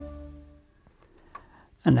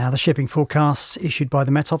And now the shipping forecasts issued by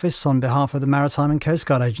the Met Office on behalf of the Maritime and Coast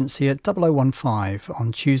Guard Agency at 0015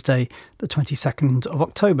 on Tuesday, the 22nd of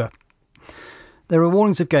October. There are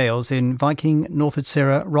warnings of gales in Viking, Northwood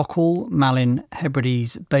Cirra, Rockall, Malin,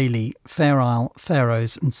 Hebrides, Bailey, Fair Isle,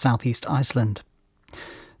 Faroes and South East Iceland.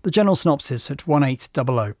 The general synopsis at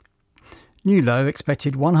 1800. New low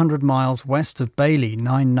expected 100 miles west of Bailey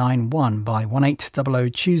 991 by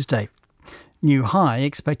 1800 Tuesday. New high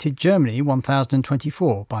expected Germany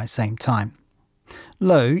 1024 by same time.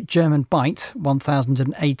 Low German Bight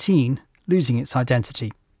 1018 losing its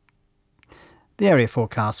identity. The area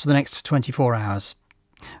forecast for the next 24 hours.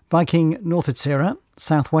 Viking Northwood Cirra,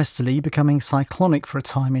 southwesterly becoming cyclonic for a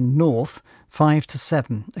time in north, 5 to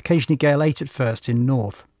 7, occasionally gale 8 at first in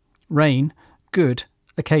north. Rain, good,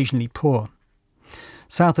 occasionally poor.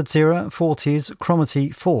 Southwood Cirra, 40s, Cromarty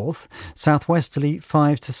 4th, southwesterly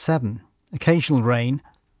 5 to 7. Occasional rain,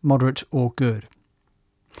 moderate or good.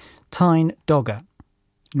 Tyne Dogger,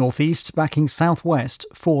 northeast backing southwest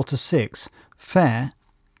 4 to 6, fair,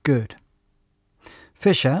 good.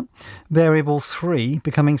 Fisher, variable 3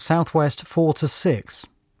 becoming southwest 4 to 6,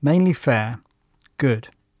 mainly fair, good.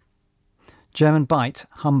 German Bight,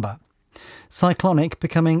 Humber, cyclonic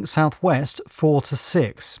becoming southwest 4 to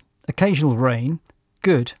 6, occasional rain,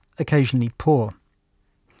 good, occasionally poor.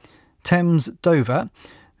 Thames Dover,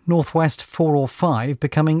 northwest 4 or 5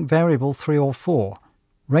 becoming variable 3 or 4.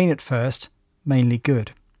 Rain at first, mainly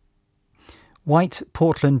good. White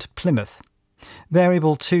Portland Plymouth,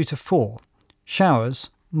 variable 2 to 4. Showers,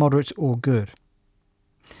 moderate or good.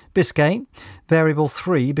 Biscay, variable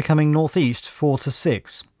 3 becoming northeast 4 to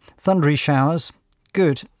 6. Thundery showers,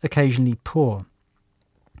 good, occasionally poor.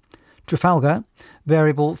 Trafalgar,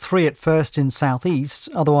 variable 3 at first in southeast,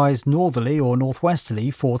 otherwise northerly or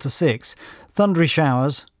northwesterly 4 to 6. Thundery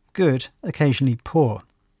showers, good, occasionally poor.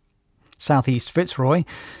 Southeast Fitzroy,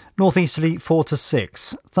 northeasterly 4 to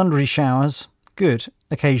 6. Thundery showers, good,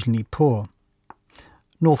 occasionally poor.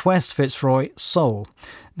 Northwest Fitzroy, Seoul,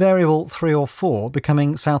 variable 3 or 4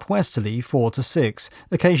 becoming southwesterly 4 to 6.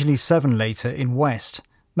 Occasionally 7 later in west.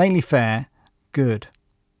 Mainly fair, good.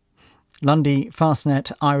 Lundy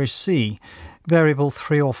Fastnet Irish Sea, variable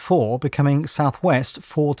 3 or 4 becoming southwest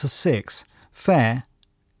 4 to 6. Fair,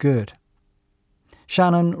 good.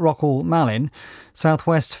 Shannon, Rockall, Malin,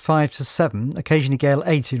 southwest 5 to 7, occasionally gale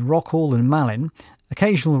 8 in Rockall and Malin,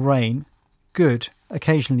 occasional rain, good,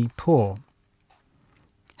 occasionally poor.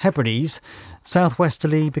 Hebrides,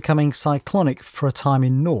 southwesterly becoming cyclonic for a time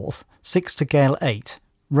in north, 6 to gale 8,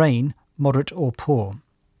 rain, moderate or poor.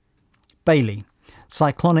 Bailey,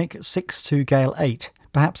 cyclonic 6 to gale 8,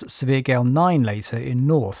 perhaps severe gale 9 later in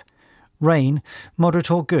north, rain, moderate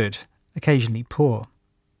or good, occasionally poor.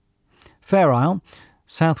 Fair Isle,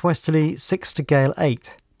 southwesterly 6 to gale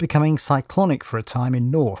 8, becoming cyclonic for a time in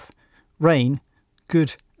north. Rain,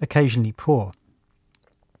 good, occasionally poor.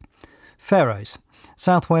 Faroes,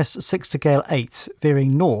 southwest 6 to gale 8,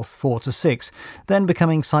 veering north 4 to 6, then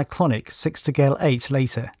becoming cyclonic 6 to gale 8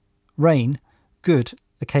 later. Rain, good,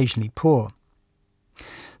 occasionally poor.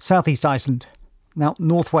 Southeast Iceland, now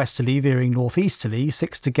northwesterly veering northeasterly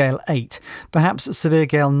 6 to gale 8, perhaps severe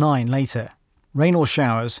gale 9 later. Rain or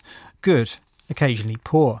showers, good, occasionally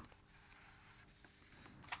poor.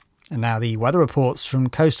 And now the weather reports from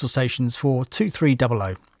coastal stations for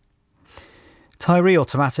 2300. Tiree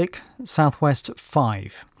automatic, southwest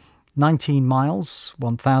 5, 19 miles,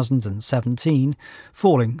 1017,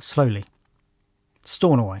 falling slowly.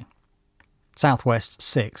 Stornoway, southwest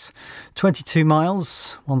 6, 22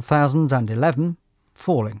 miles, 1011,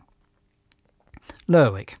 falling.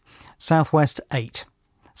 Lerwick, southwest 8,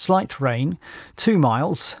 slight rain, 2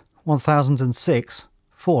 miles, 1006,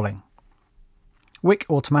 falling. Wick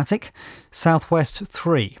automatic, southwest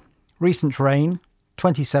 3, recent rain,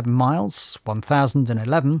 27 miles,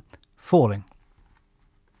 1011, falling.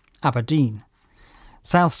 Aberdeen,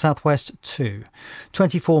 south-southwest 2,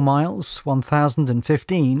 24 miles,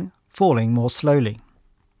 1015, falling more slowly.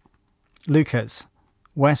 Lucas,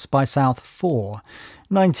 west by south 4,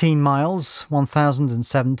 19 miles,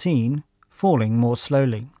 1017, falling more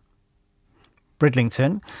slowly.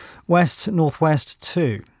 Bridlington, west-northwest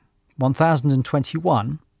 2,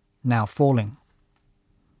 1021, now falling.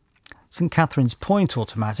 St Catherine's Point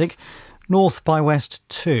automatic, north by west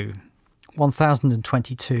 2,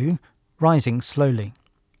 1022, rising slowly.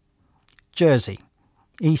 Jersey,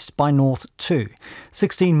 east by north 2,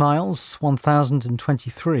 16 miles,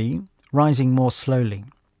 1023, rising more slowly.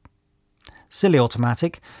 Scilly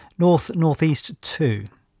automatic, north-northeast 2,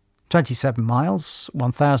 27 miles,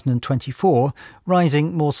 1024,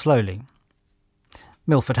 rising more slowly.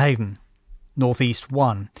 Milford Haven, northeast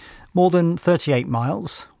 1, More than 38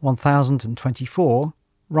 miles, 1024,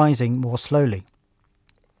 rising more slowly.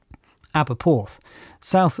 Aberporth,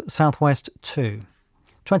 south-southwest 2,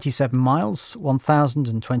 27 miles,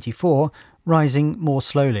 1024, rising more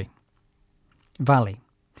slowly. Valley,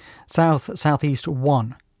 south-southeast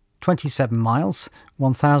 1, 27 miles,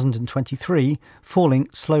 1023, falling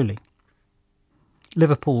slowly.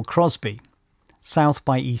 Liverpool Crosby, south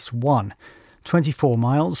by east 1, 24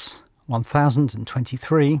 miles,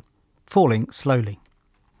 1023, falling slowly.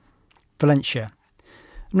 Valencia,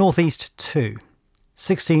 northeast 2,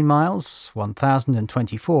 16 miles,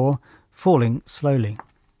 1024, falling slowly.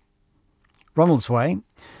 Ronaldsway,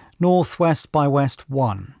 northwest by west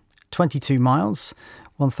 1, 22 miles,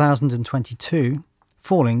 1022,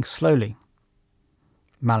 falling slowly.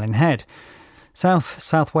 Malin Head,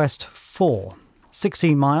 south-southwest 4,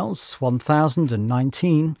 16 miles,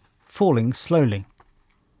 1019, falling slowly.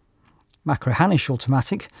 Machrihanish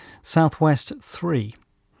Automatic, southwest 3,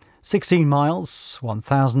 16 miles,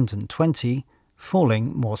 1020,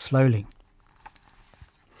 falling more slowly.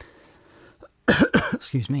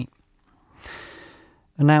 Excuse me.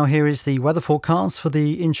 And now here is the weather forecast for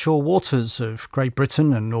the inshore waters of Great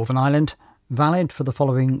Britain and Northern Ireland, valid for the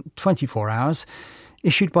following 24 hours,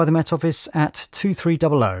 issued by the Met Office at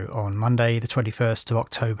 2300 on Monday the 21st of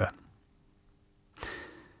October.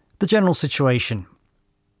 The general situation.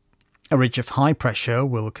 A ridge of high pressure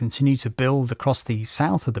will continue to build across the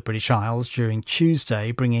south of the British Isles during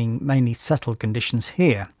Tuesday, bringing mainly settled conditions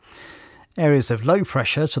here. Areas of low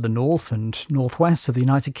pressure to the north and northwest of the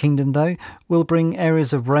United Kingdom, though, will bring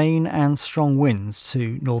areas of rain and strong winds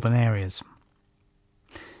to northern areas.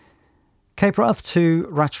 Cape Wrath to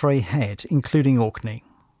Rattray Head, including Orkney.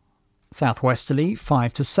 Southwesterly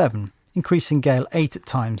 5 to 7, increasing gale 8 at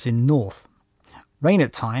times in north. Rain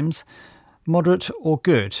at times, moderate or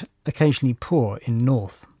good, occasionally poor in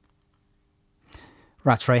north.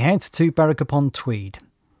 Rattray Head to Berwick upon Tweed.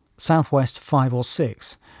 Southwest 5 or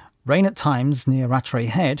 6. Rain at times near Rattray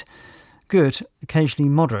Head, good, occasionally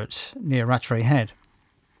moderate near Rattray Head.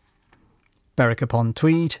 Berwick upon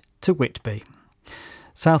Tweed to Whitby.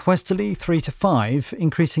 Southwesterly 3 to 5,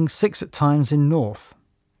 increasing 6 at times in north.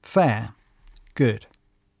 Fair, good.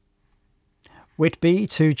 Whitby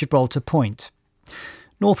to Gibraltar Point.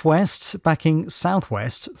 Northwest backing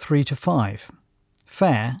southwest 3 to 5.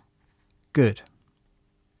 Fair, good.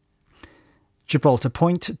 Gibraltar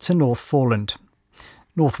Point to North Foreland.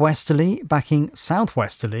 Northwesterly backing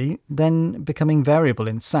southwesterly, then becoming variable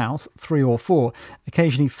in south 3 or 4,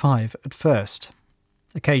 occasionally 5 at first.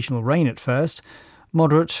 Occasional rain at first,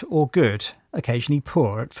 moderate or good, occasionally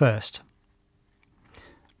poor at first.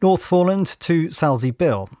 North Foreland to Salisbury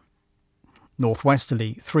Bill.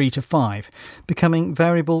 Northwesterly 3 to 5, becoming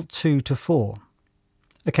variable 2 to 4.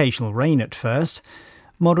 Occasional rain at first,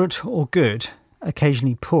 moderate or good,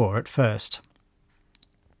 occasionally poor at first.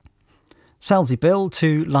 Salisbury Bill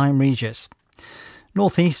to Lyme Regis.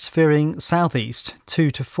 Northeast veering southeast 2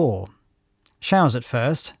 to 4. Showers at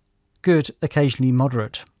first, good, occasionally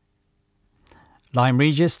moderate. Lyme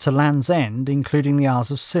Regis to Land's End, including the Isles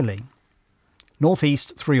of Scilly.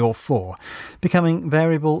 Northeast 3 or 4, becoming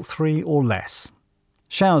variable 3 or less.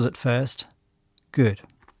 Showers at first, good.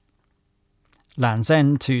 Land's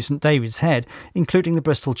End to St David's Head, including the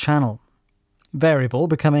Bristol Channel. Variable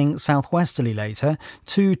becoming southwesterly later,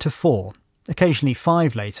 2 to 4, occasionally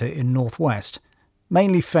 5 later in northwest.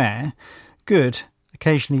 Mainly fair, good,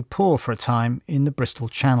 occasionally poor for a time in the Bristol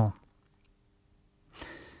Channel.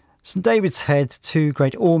 St David's Head to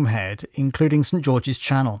Great Orme Head, including St George's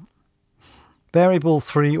Channel. Variable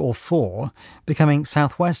 3 or 4, becoming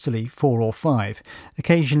southwesterly 4 or 5,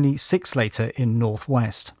 occasionally 6 later in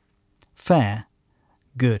northwest. Fair,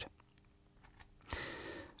 good.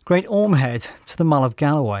 Great Orme Head to the Mull of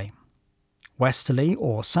Galloway. Westerly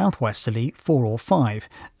or southwesterly 4 or 5,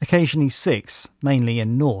 occasionally 6, mainly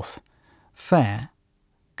in north. Fair,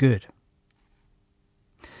 good.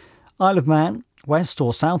 Isle of Man, west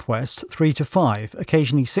or southwest 3 to 5,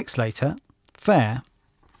 occasionally 6 later. Fair,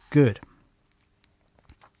 good.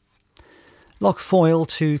 Loch Foyle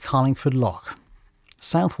to Carlingford Loch.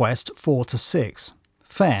 Southwest 4 to 6.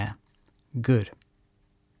 Fair, good.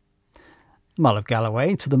 Mull of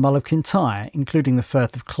Galloway to the Mull of Kintyre, including the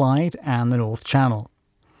Firth of Clyde and the North Channel.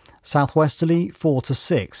 Southwesterly 4 to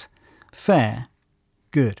 6. Fair,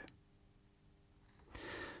 good.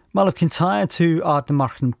 Mull of Kintyre to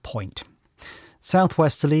Ardnamurchan Point.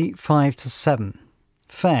 Southwesterly 5 to 7.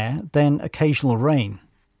 Fair, then occasional rain.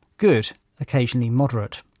 Good, occasionally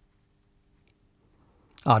moderate.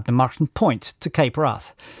 Ardnamurchan Point to Cape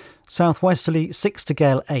Wrath. Southwesterly 6 to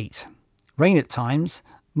gale 8. Rain at times,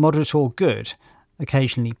 moderate or good,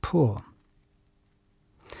 occasionally poor.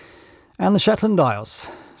 And the Shetland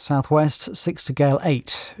Isles, southwest 6 to gale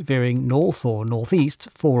 8, veering north or northeast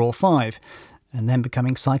 4 or 5, and then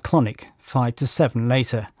becoming cyclonic 5 to 7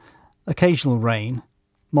 later. Occasional rain,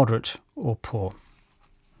 moderate or poor.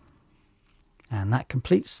 And that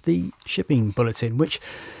completes the shipping bulletin, which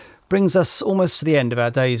brings us almost to the end of our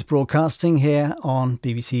day's broadcasting here on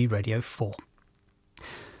BBC Radio 4.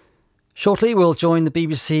 Shortly we'll join the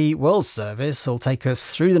BBC World Service. Who'll take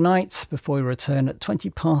us through the night before we return at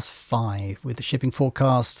 5:20 with the shipping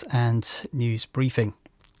forecast and news briefing.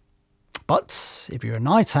 But if you're a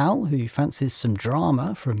night owl who fancies some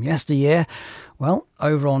drama from yesteryear, well,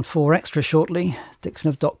 over on 4 Extra shortly, Dixon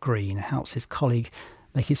of Dock Green helps his colleague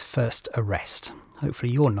make his first arrest.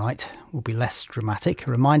 Hopefully your night will be less dramatic.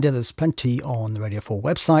 A reminder, there's plenty on the Radio 4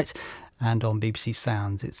 website and on BBC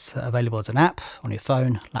Sounds. It's available as an app on your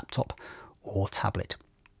phone, laptop or tablet.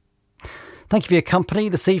 Thank you for your company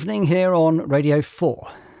this evening here on Radio 4.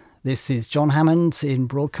 This is John Hammond in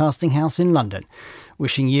Broadcasting House in London,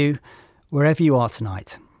 wishing you, wherever you are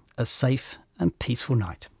tonight, a safe and peaceful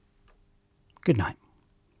night. Good night.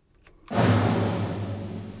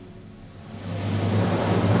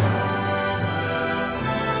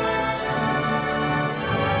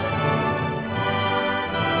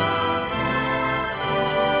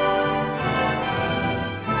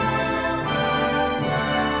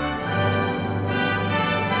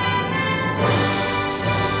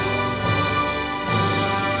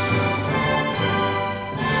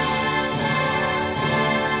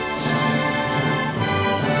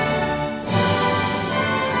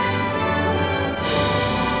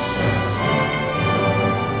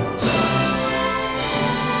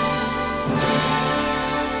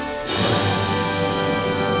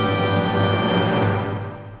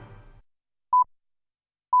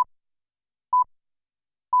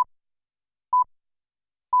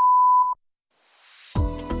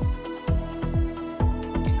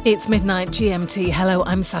 It's midnight GMT. Hello,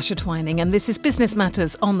 I'm Sasha Twining, and this is Business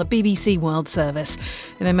Matters on the BBC World Service.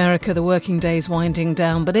 In America, the working day's winding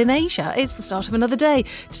down, but in Asia, it's the start of another day.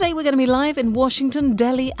 Today, we're going to be live in Washington,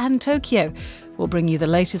 Delhi and Tokyo. We'll bring you the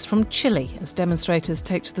latest from Chile as demonstrators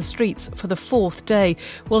take to the streets for the 4th day.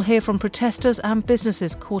 We'll hear from protesters and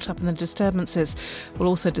businesses caught up in the disturbances. We'll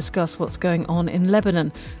also discuss what's going on in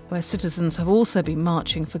Lebanon, where citizens have also been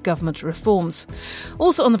marching for government reforms.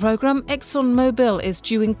 Also on the programme, ExxonMobil is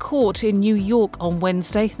due in court in New York on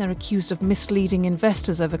Wednesday. They're accused of misleading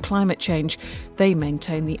investors over climate change. They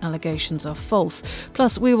maintain the allegations are false.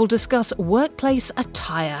 Plus, we will discuss workplace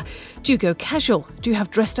attire. Do you go casual? Do you have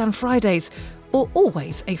dress-down Fridays? Or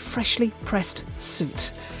always a freshly pressed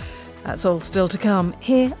suit? That's all still to come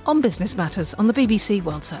here on Business Matters on the BBC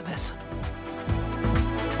World Service.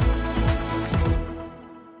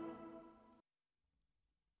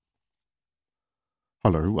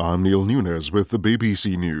 Hello, I'm Neil Nunes with the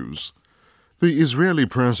BBC News. The Israeli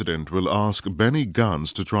president will ask Benny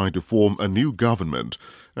Gantz to try to form a new government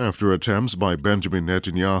after attempts by Benjamin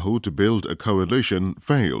Netanyahu to build a coalition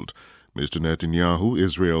failed. Mr. Netanyahu,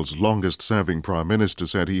 Israel's longest-serving prime minister,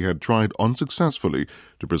 said he had tried unsuccessfully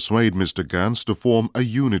to persuade Mr. Gantz to form a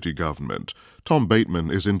unity government. Tom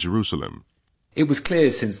Bateman is in Jerusalem. It was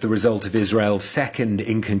clear since the result of Israel's second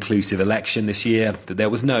inconclusive election this year that there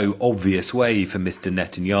was no obvious way for Mr.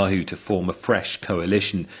 Netanyahu to form a fresh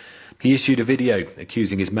coalition. He issued a video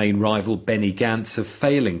accusing his main rival Benny Gantz of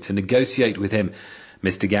failing to negotiate with him.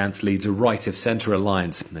 Mr. Gantz leads a right-of-centre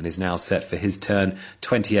alliance and is now set for his turn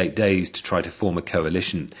 28 days to try to form a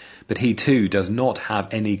coalition. But he too does not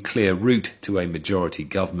have any clear route to a majority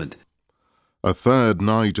government. A third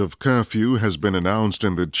night of curfew has been announced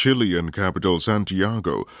in the Chilean capital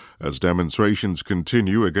Santiago as demonstrations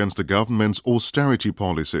continue against the government's austerity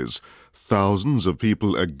policies. Thousands of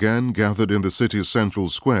people again gathered in the city's central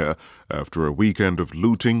square after a weekend of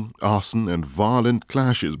looting, arson and violent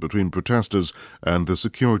clashes between protesters and the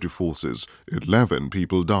security forces. 11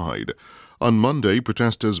 people died. On Monday,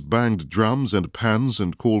 protesters banged drums and pans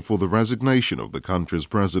and called for the resignation of the country's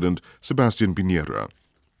president, Sebastián Piñera.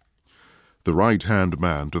 The right-hand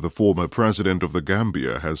man to the former president of the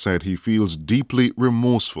Gambia has said he feels deeply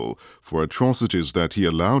remorseful for atrocities that he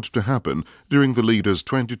allowed to happen during the leader's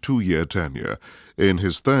 22-year tenure. In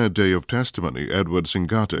his third day of testimony, Edward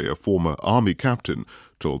Singate, a former army captain,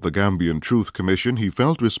 told the Gambian Truth Commission he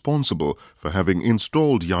felt responsible for having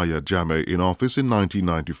installed Yahya Jammeh in office in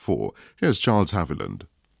 1994. Here's Charles Haviland.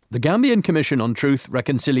 The Gambian Commission on Truth,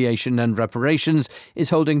 Reconciliation and Reparations is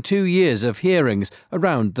holding 2 years of hearings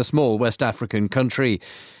around the small West African country.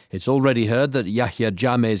 It's already heard that Yahya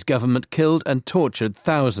Jammeh's government killed and tortured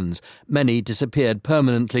thousands. Many disappeared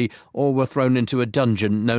permanently or were thrown into a dungeon known